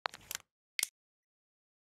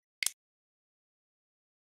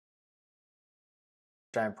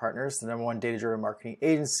Giant Partners, the #1 data-driven marketing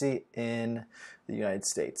agency in the United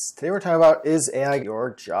States. Today we're talking about, is AI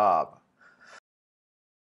your job?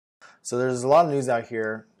 So there's a lot of news out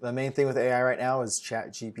here. The main thing with AI right now is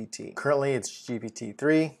ChatGPT. Currently it's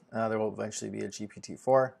GPT-3. There will eventually be a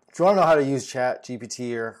GPT-4. If you want to know how to use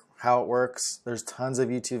ChatGPT or how it works, there's tons of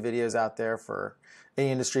YouTube videos out there for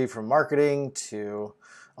any industry, from marketing to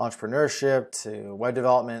entrepreneurship to web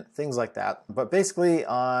development, things like that. But basically,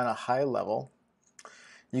 on a high level,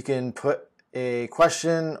 you can put a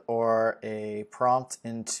question or a prompt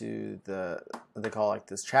into what they call like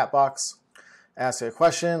this chat box. Ask it a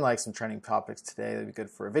question, like some trending topics today that'd be good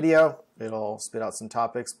for a video. It'll spit out some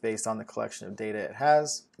topics based on the collection of data it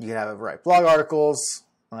has. You can have it write blog articles.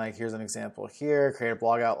 Like here's an example here. Create a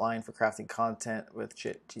blog outline for crafting content with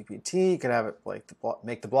GPT. You could have it like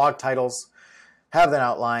make the blog titles, have that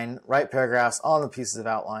outline, write paragraphs on the pieces of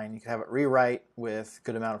outline. You can have it rewrite with a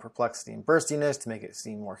good amount of perplexity and burstiness to make it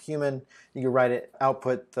seem more human. You can write it,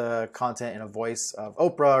 output the content in a voice of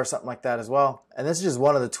Oprah or something like that as well. And this is just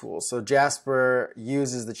one of the tools. So Jasper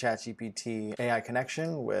uses the ChatGPT AI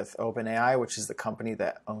connection with OpenAI, which is the company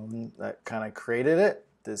that kind of created it,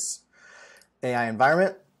 this AI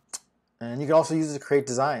environment. And you can also use it to create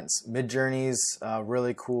designs. Midjourney's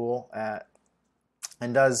really cool at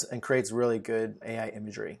and creates really good AI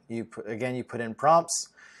imagery. You put in prompts,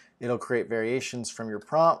 it'll create variations from your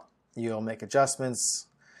prompt. You'll make adjustments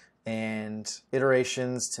and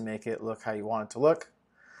iterations to make it look how you want it to look.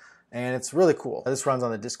 And it's really cool. This runs on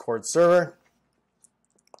the Discord server.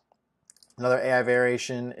 Another AI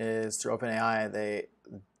variation is through OpenAI.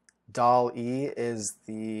 DALL-E is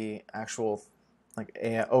the actual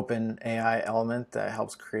open AI element that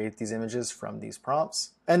helps create these images from these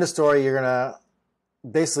prompts. End of story. You're gonna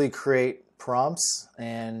basically create prompts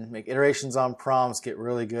and make iterations on prompts, get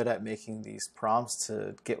really good at making these prompts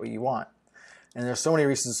to get what you want. And there's so many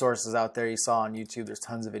recent sources out there. You saw on YouTube, there's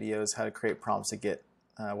tons of videos how to create prompts to get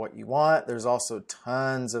what you want. There's also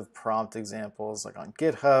tons of prompt examples like on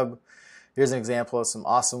GitHub. Here's an example of some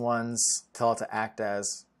awesome ones. Tell it to act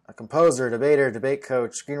as a composer, debater, debate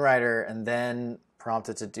coach, screenwriter, and then prompt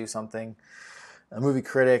it to do something. A movie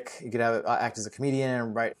critic, you could have it act as a comedian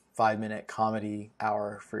and write 5-minute comedy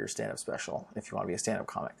hour for your stand-up special if you want to be a stand-up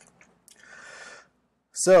comic.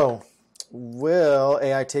 So, will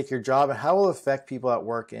AI take your job, and how will it affect people at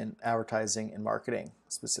work in advertising and marketing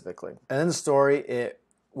specifically? And in the story, it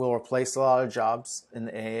will replace a lot of jobs in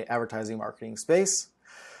the advertising marketing space,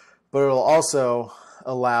 but it'll also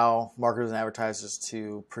allow marketers and advertisers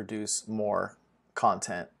to produce more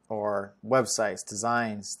content or websites,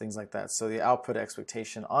 designs, things like that. So the output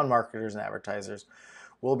expectation on marketers and advertisers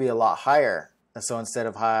will be a lot higher. And so instead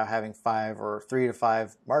of having 3 to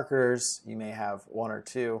 5 marketers, you may have 1 or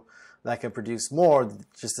 2 that can produce more,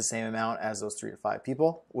 just the same amount as those 3 to 5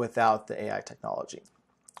 people without the AI technology.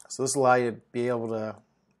 So this will allow you to be able to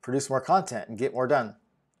produce more content and get more done.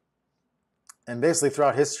 And basically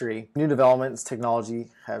throughout history, new developments, technology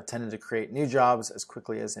have tended to create new jobs as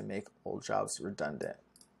quickly as they make old jobs redundant.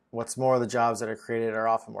 What's more, the jobs that are created are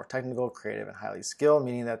often more technical, creative, and highly skilled,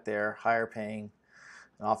 meaning that they're higher paying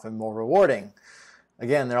and often more rewarding.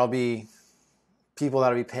 Again, there'll be people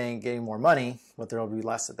that'll be getting more money, but there'll be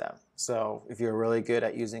less of them. So if you're really good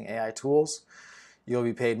at using AI tools, you'll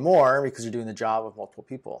be paid more because you're doing the job of multiple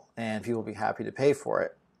people, and people will be happy to pay for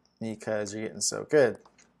it because you're getting so good.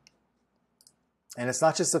 And it's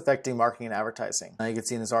not just affecting marketing and advertising. You can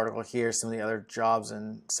see in this article here some of the other jobs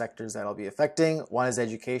and sectors that it'll be affecting. One is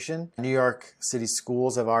education. New York City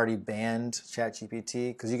schools have already banned ChatGPT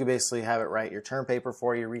because you can basically have it write your term paper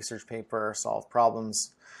for you, research paper, solve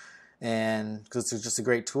problems, and because it's just a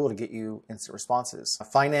great tool to get you instant responses.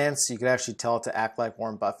 Finance, you could actually tell it to act like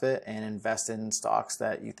Warren Buffett and invest in stocks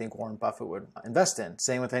that you think Warren Buffett would invest in.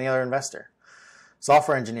 Same with any other investor.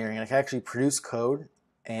 Software engineering, it can actually produce code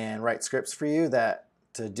and write scripts for you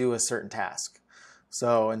to do a certain task.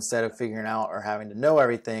 So instead of figuring out or having to know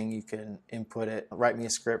everything, you can input it, write me a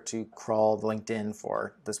script to crawl LinkedIn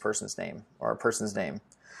for this person's name or a person's name,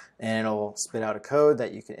 and it'll spit out a code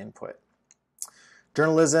that you can input.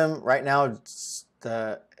 Journalism, right now,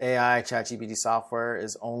 the AI ChatGPT software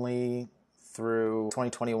is only through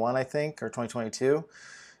 2021, I think, or 2022.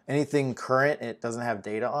 Anything current, it doesn't have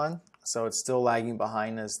data on. So it's still lagging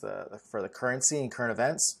behind for the currency and current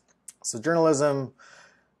events. So journalism,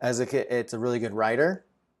 it's a really good writer.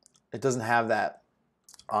 It doesn't have that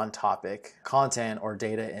on-topic content or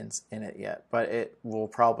data in it yet, but it will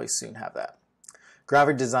probably soon have that.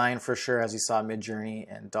 Graphic design, for sure, as you saw Midjourney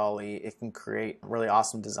and DALL-E, it can create really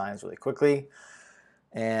awesome designs really quickly.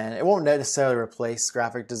 And it won't necessarily replace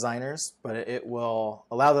graphic designers, but it will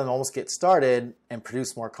allow them to almost get started and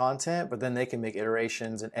produce more content, but then they can make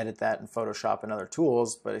iterations and edit that in Photoshop and other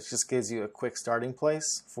tools. But it just gives you a quick starting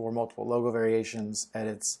place for multiple logo variations,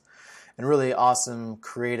 edits, and really awesome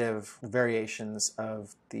creative variations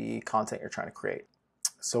of the content you're trying to create.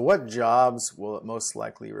 So what jobs will it most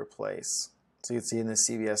likely replace? So you can see in this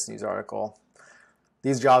CBS News article,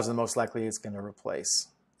 these jobs are the most likely it's going to replace.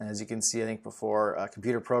 And as you can see, I think before,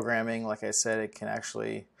 computer programming, like I said, it can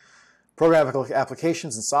actually program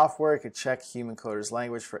applications and software. It could check human coders'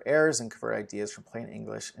 language for errors and convert ideas from plain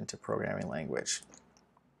English into programming language.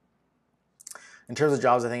 In terms of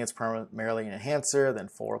jobs, I think it's primarily an enhancer, then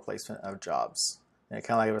full replacement of jobs. And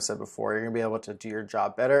kind of like I said before, you're going to be able to do your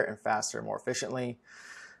job better and faster, more efficiently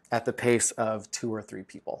at the pace of 2 or 3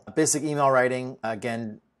 people. Basic email writing,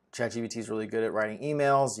 again, ChatGPT is really good at writing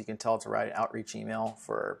emails. You can tell it to write an outreach email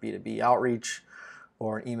for B2B outreach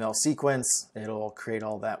or an email sequence. It'll create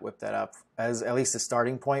all that, whip that up as at least a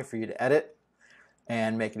starting point for you to edit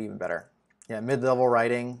and make it even better. Yeah, mid-level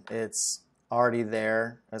writing, it's already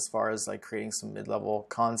there as far as like creating some mid-level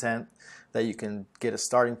content that you can get a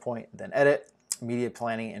starting point, then edit. Media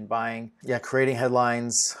planning and buying. Yeah, creating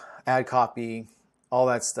headlines, ad copy, all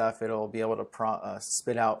that stuff. It'll be able to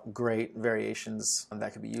spit out great variations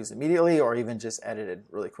that could be used immediately or even just edited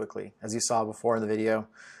really quickly. As you saw before in the video,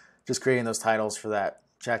 just creating those titles for that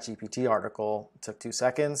ChatGPT article took 2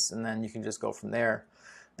 seconds, and then you can just go from there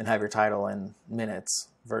and have your title in minutes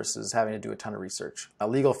versus having to do a ton of research. A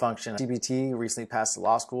legal function, GPT recently passed the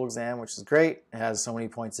law school exam, which is great. It has so many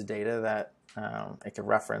points of data that it can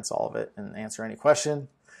reference all of it and answer any question,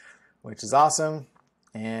 which is awesome.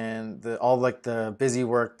 And all like the busy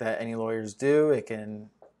work that any lawyers do, it can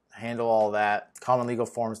handle all that. Common legal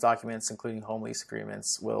forms, documents, including home lease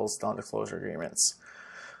agreements, wills, non-disclosure agreements.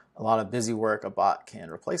 A lot of busy work, a bot can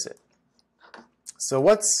replace it. So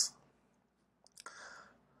what's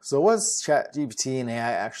ChatGPT and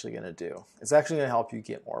AI actually going to do? It's actually going to help you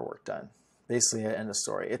get more work done. Basically, end of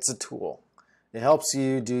story. It's a tool. It helps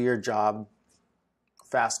you do your job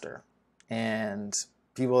faster. And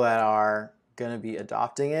people that are going to be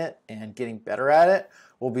adopting it and getting better at it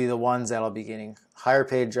will be the ones that'll be getting higher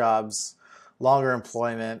paid jobs, longer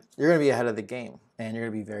employment. You're going to be ahead of the game, and you're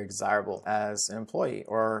going to be very desirable as an employee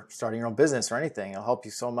or starting your own business or anything. It'll help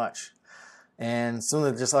you so much. And some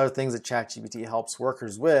of the just other things that ChatGPT helps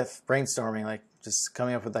workers with, brainstorming, like just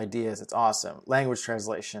coming up with ideas, it's awesome. Language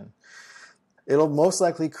translation. It'll most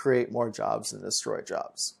likely create more jobs than destroy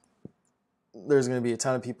jobs. There's going to be a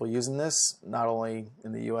ton of people using this, not only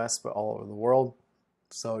in the US, but all over the world.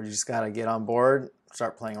 So you just got to get on board,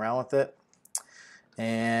 start playing around with it,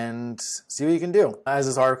 and see what you can do. As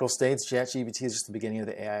this article states, ChatGPT is just the beginning of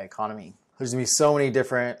the AI economy. There's going to be so many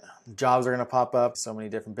different jobs are going to pop up, so many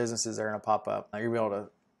different businesses are going to pop up. You're going to be able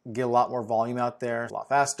to get a lot more volume out there, a lot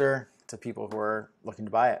faster to people who are looking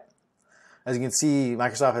to buy it. As you can see,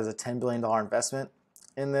 Microsoft has a $10 billion investment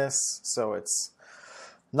in this, so it's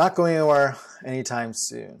not going anywhere anytime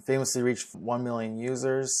soon. Famously reached 1 million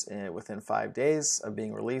users within 5 days of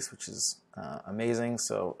being released, which is amazing.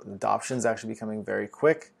 So the adoption is actually becoming very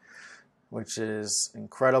quick, which is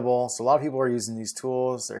incredible. So a lot of people are using these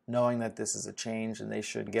tools. They're knowing that this is a change and they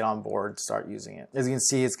should get on board, start using it. As you can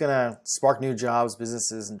see, it's going to spark new jobs,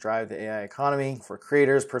 businesses, and drive the AI economy for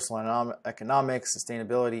creators, personal economics,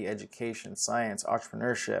 sustainability, education, science,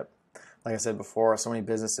 entrepreneurship. Like I said before, so many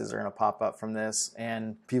businesses are going to pop up from this,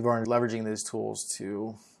 and people are leveraging these tools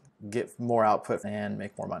to get more output and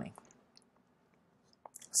make more money.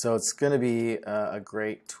 So it's going to be a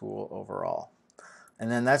great tool overall.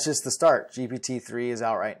 And then that's just the start. GPT-3 is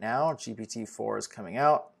out right now. GPT-4 is coming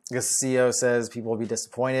out. I guess the CEO says people will be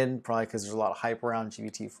disappointed, probably because there's a lot of hype around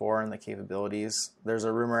GPT-4 and the capabilities. There's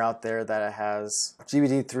a rumor out there that it has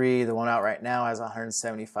GPT-3, the one out right now, has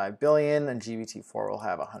 175 billion, and GPT-4 will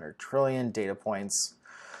have 100 trillion data points.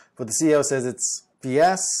 But the CEO says it's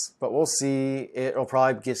BS, but we'll see. It'll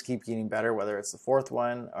probably just keep getting better, whether it's the 4th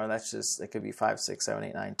one, or it could be 5, 6, 7,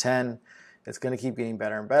 8, 9, 10. It's going to keep getting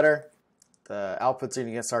better and better. The outputs are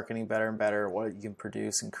going to start getting better and better. What you can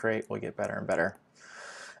produce and create will get better and better.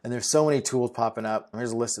 And there's so many tools popping up.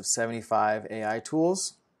 Here's a list of 75 AI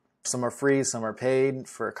tools. Some are free, some are paid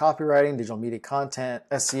for copywriting, digital media content,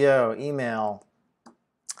 SEO, email,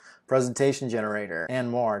 presentation generator, and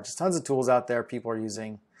more. Just tons of tools out there. People are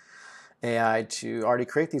using AI to already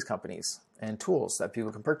create these companies and tools that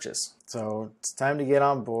people can purchase. So it's time to get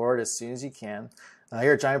on board as soon as you can.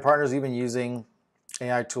 Here at Giant Partners, we've been using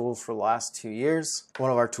AI tools for the last 2 years. One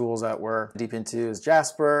of our tools that we're deep into is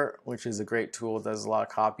Jasper, which is a great tool. It does a lot of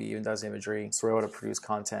copy, even does imagery. So we're able to produce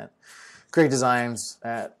content create designs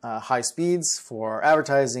at high speeds for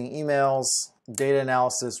advertising, emails, data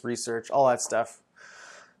analysis, research, all that stuff.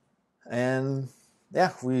 And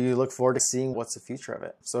yeah, we look forward to seeing what's the future of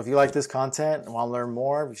it. So if you like this content and want to learn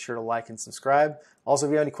more, be sure to like and subscribe. Also,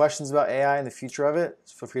 if you have any questions about AI and the future of it,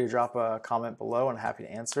 feel free to drop a comment below and I'm happy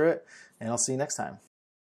to answer it. And I'll see you next time.